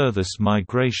the furthest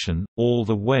migration, all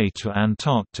the way to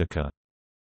Antarctica.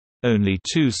 Only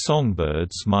 2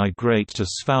 songbirds migrate to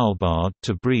Svalbard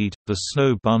to breed, the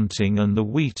snow bunting and the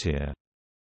wheatear.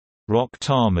 Rock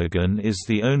ptarmigan is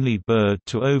the only bird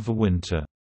to overwinter.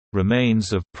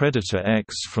 Remains of Predator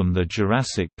X from the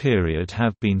Jurassic period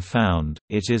have been found.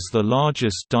 It is the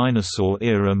largest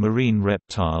dinosaur-era marine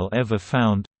reptile ever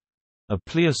found. A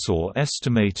plesiosaur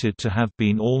estimated to have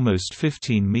been almost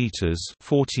 15 meters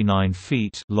 (49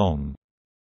 feet) long.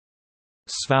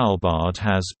 Svalbard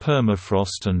has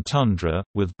permafrost and tundra,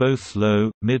 with both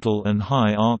low, middle and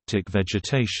high Arctic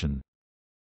vegetation.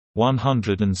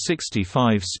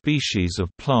 165 species of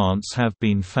plants have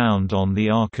been found on the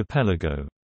archipelago.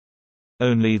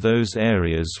 Only those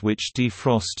areas which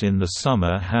defrost in the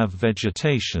summer have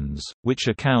vegetations, which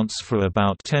accounts for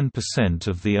about 10%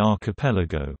 of the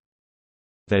archipelago.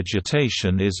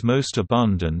 Vegetation is most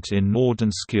abundant in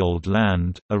Nordenskjold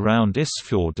Land, around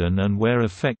Isfjorden and where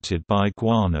affected by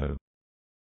guano.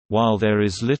 While there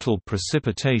is little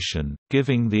precipitation,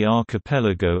 giving the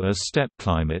archipelago a steppe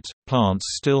climate, plants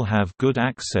still have good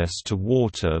access to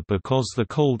water because the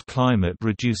cold climate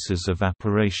reduces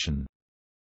evaporation.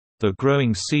 The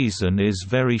growing season is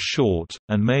very short,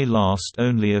 and may last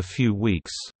only a few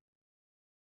weeks.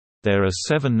 There are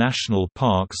 7 national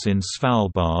parks in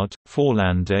Svalbard: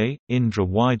 Forlandet, Indre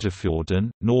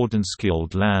Weidefjorden,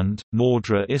 Nordenskjold Land,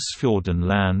 Nordre Isfjorden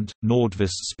Land,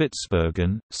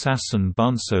 Nordvest-Spitsbergen, Sassen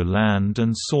Bunso Land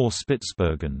and Sør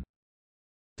Spitsbergen.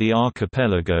 The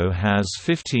archipelago has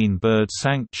 15 bird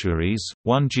sanctuaries,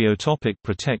 1 geotopic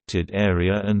protected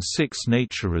area and 6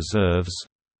 nature reserves,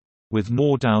 with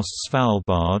Nordaust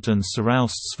Svalbard and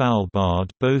Søraust Svalbard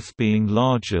both being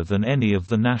larger than any of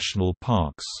the national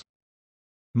parks.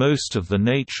 Most of the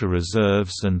nature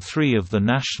reserves and 3 of the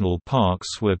national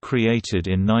parks were created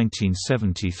in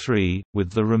 1973,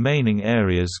 with the remaining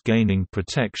areas gaining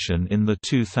protection in the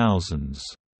 2000s.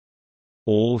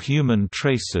 All human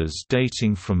traces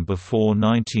dating from before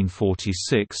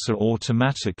 1946 are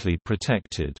automatically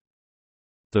protected.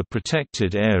 The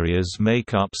protected areas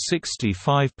make up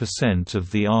 65%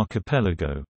 of the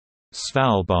archipelago.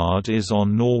 Svalbard is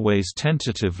on Norway's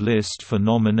tentative list for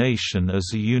nomination as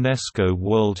a UNESCO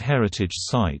World Heritage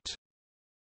Site.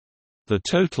 The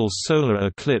total solar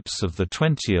eclipse of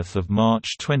 20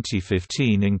 March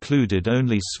 2015 included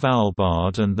only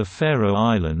Svalbard and the Faroe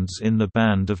Islands in the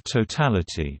band of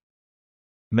totality.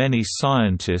 Many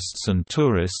scientists and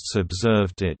tourists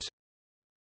observed it.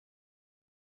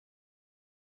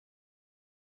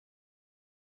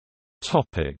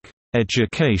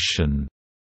 Education.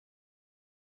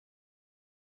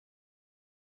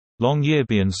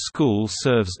 Longyearbyen School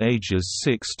serves ages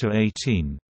 6 to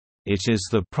 18. It is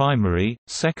the primary,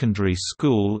 secondary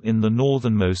school in the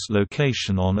northernmost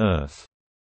location on Earth.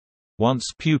 Once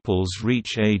pupils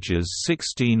reach ages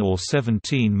 16 or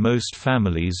 17, most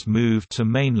families move to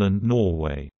mainland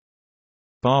Norway.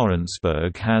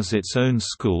 Barentsburg has its own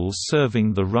schools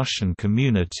serving the Russian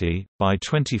community. By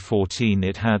 2014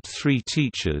 it had 3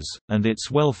 teachers, and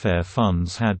its welfare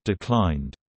funds had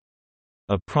declined.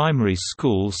 A primary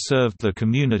school served the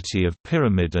community of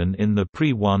Pyramiden in the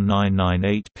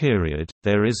pre-1998 period.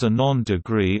 There is a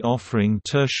non-degree offering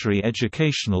tertiary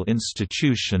educational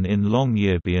institution in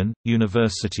Longyearbyen,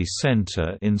 University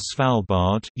Center in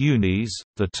Svalbard, Unis,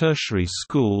 the tertiary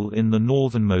school in the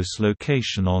northernmost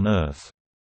location on Earth.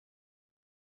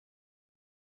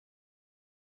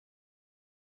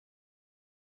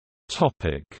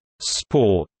 Topic: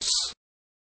 Sports.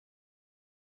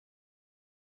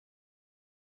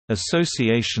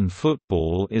 Association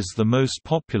football is the most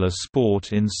popular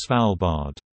sport in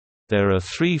Svalbard. There are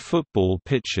 3 football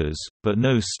pitches, but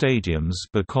no stadiums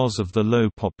because of the low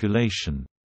population.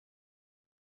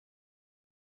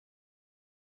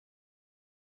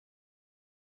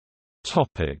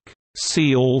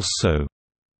 See also: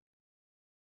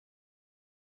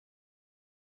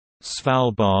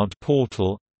 Svalbard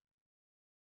portal,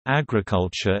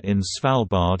 agriculture in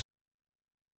Svalbard,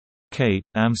 Cape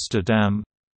Amsterdam,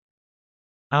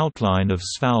 outline of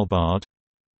Svalbard,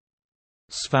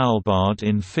 Svalbard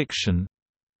in fiction,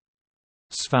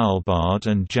 Svalbard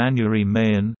and January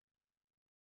Mayen,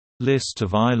 list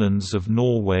of islands of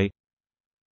Norway,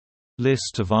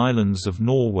 list of islands of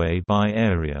Norway by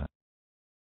area.